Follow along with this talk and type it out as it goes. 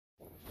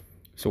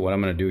So what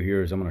I'm going to do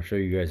here is I'm going to show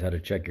you guys how to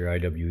check your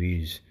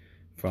IWEs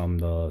from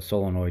the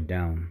solenoid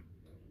down.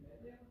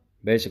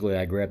 Basically,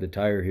 I grab the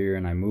tire here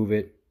and I move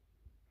it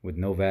with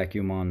no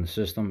vacuum on the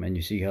system, and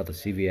you see how the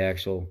CV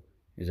axle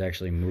is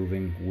actually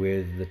moving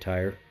with the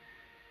tire.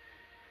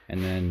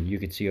 And then you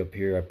can see up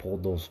here I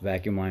pulled those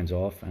vacuum lines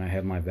off, and I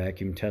have my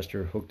vacuum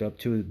tester hooked up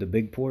to the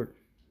big port.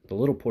 The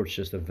little port's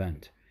just a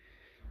vent.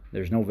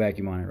 There's no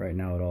vacuum on it right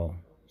now at all.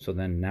 So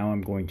then now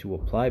I'm going to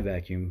apply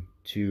vacuum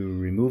to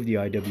remove the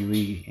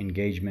IWE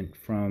engagement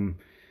from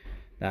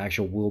the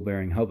actual wheel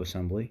bearing hub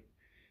assembly.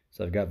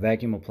 So I've got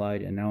vacuum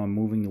applied, and now I'm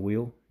moving the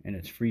wheel and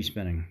it's free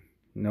spinning.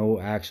 No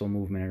axle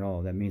movement at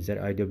all. That means that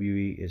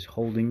IWE is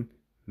holding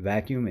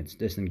vacuum, it's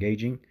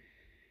disengaging.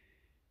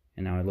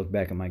 And now I look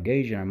back at my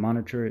gauge and I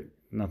monitor it.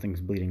 Nothing's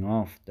bleeding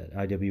off. That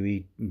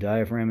IWE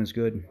diaphragm is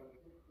good.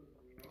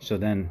 So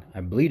then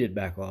I bleed it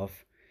back off,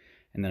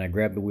 and then I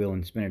grab the wheel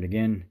and spin it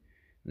again.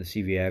 The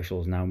CV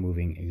axle is now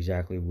moving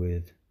exactly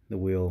with the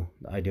wheel.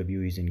 The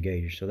IWE is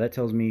engaged. So that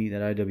tells me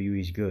that IWE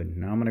is good.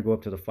 Now I'm going to go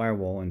up to the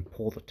firewall and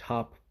pull the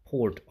top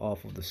port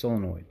off of the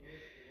solenoid.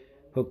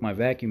 Hook my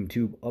vacuum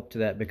tube up to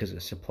that because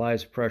it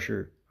supplies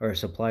pressure, or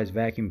supplies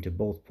vacuum to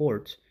both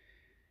ports,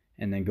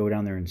 and then go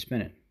down there and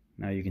spin it.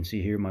 Now you can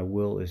see here my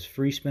wheel is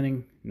free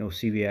spinning, no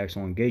CV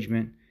axle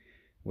engagement,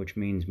 which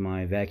means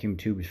my vacuum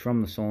tubes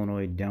from the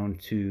solenoid down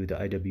to the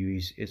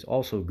IWEs is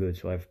also good.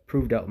 So I've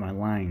proved out my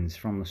lines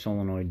from the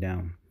solenoid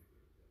down.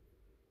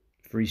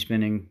 Free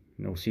spinning,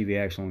 no CV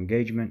axle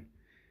engagement.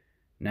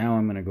 Now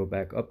I'm going to go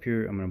back up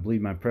here. I'm going to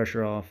bleed my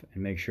pressure off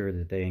and make sure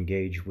that they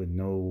engage with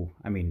no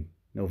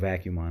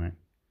vacuum on it.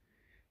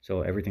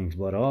 So everything's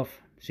bled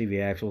off.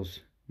 CV axles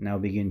now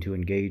begin to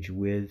engage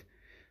with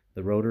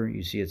the rotor.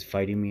 You see it's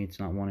fighting me. It's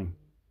not wanting.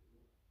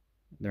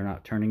 They're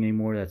not turning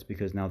anymore. That's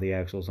because now the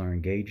axles are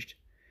engaged.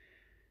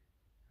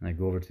 And I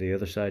go over to the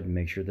other side and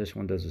make sure this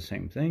one does the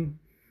same thing.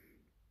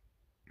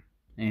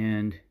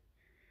 And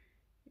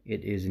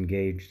it is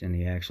engaged, and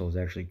the axle is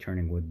actually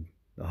turning with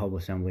the hub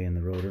assembly and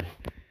the rotor.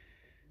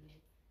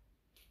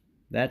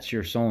 That's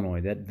your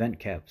solenoid, that vent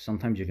cap.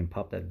 Sometimes you can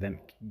pop that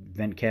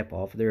vent cap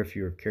off there if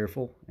you're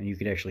careful, and you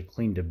could actually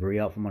clean debris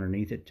out from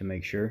underneath it to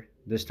make sure.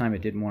 This time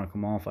it didn't want to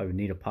come off. I would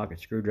need a pocket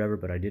screwdriver,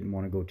 but I didn't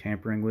want to go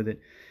tampering with it.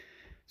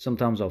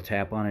 Sometimes I'll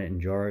tap on it and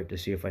jar it to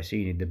see if I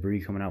see any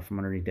debris coming out from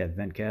underneath that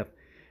vent cap.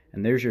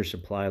 And there's your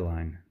supply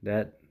line.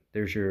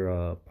 There's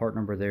your part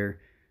number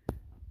there,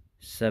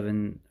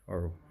 7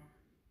 or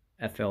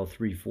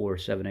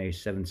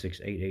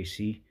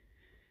FL347A768AC.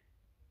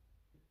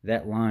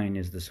 That line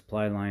is the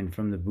supply line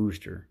from the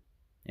booster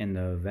in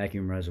the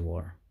vacuum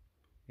reservoir.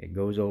 It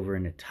goes over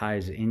and it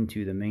ties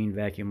into the main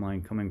vacuum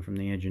line coming from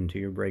the engine to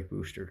your brake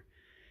booster.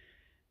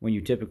 When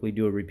you typically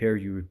do a repair,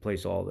 you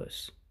replace all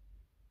this.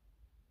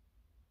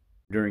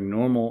 During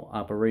normal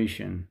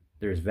operation,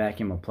 there's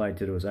vacuum applied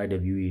to those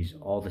IWEs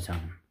all the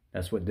time.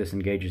 That's what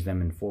disengages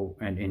them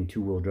in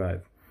two-wheel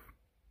drive.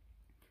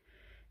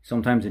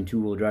 Sometimes in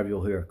two-wheel drive,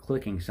 you'll hear a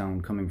clicking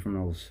sound coming from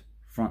those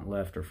front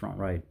left or front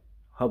right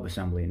hub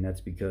assembly, and that's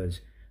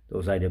because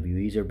those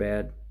IWEs are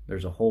bad.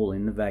 There's a hole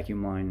in the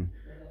vacuum line,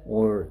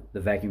 or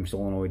the vacuum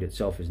solenoid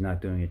itself is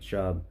not doing its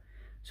job.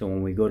 So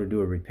when we go to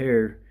do a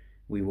repair,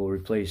 we will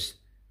replace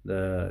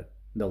the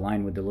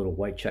line with the little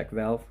white check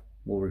valve.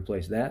 We'll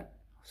replace that.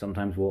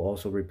 Sometimes we'll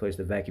also replace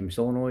the vacuum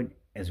solenoid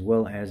as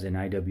well as an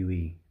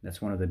IWE.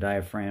 That's one of the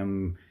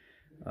diaphragm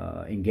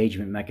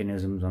engagement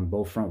mechanisms on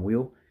both front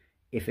wheel.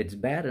 If it's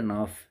bad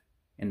enough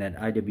and that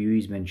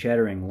IWE's been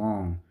chattering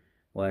long,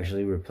 we'll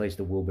actually replace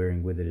the wheel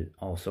bearing with it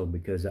also,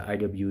 because the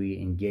IWE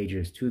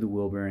engages to the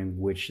wheel bearing,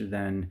 which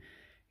then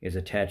is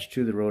attached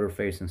to the rotor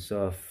face and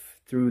stuff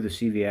through the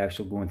CV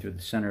axle, going through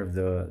the center of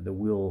the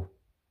wheel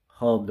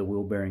hub, the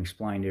wheel bearing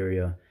spline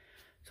area.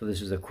 So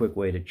this is a quick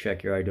way to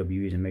check your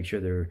IWEs and make sure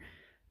they're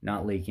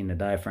not leaking, the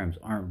diaphragms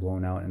aren't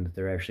blown out, and that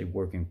they're actually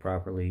working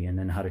properly, and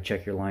then how to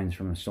check your lines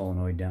from the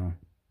solenoid down.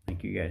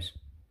 Thank you guys.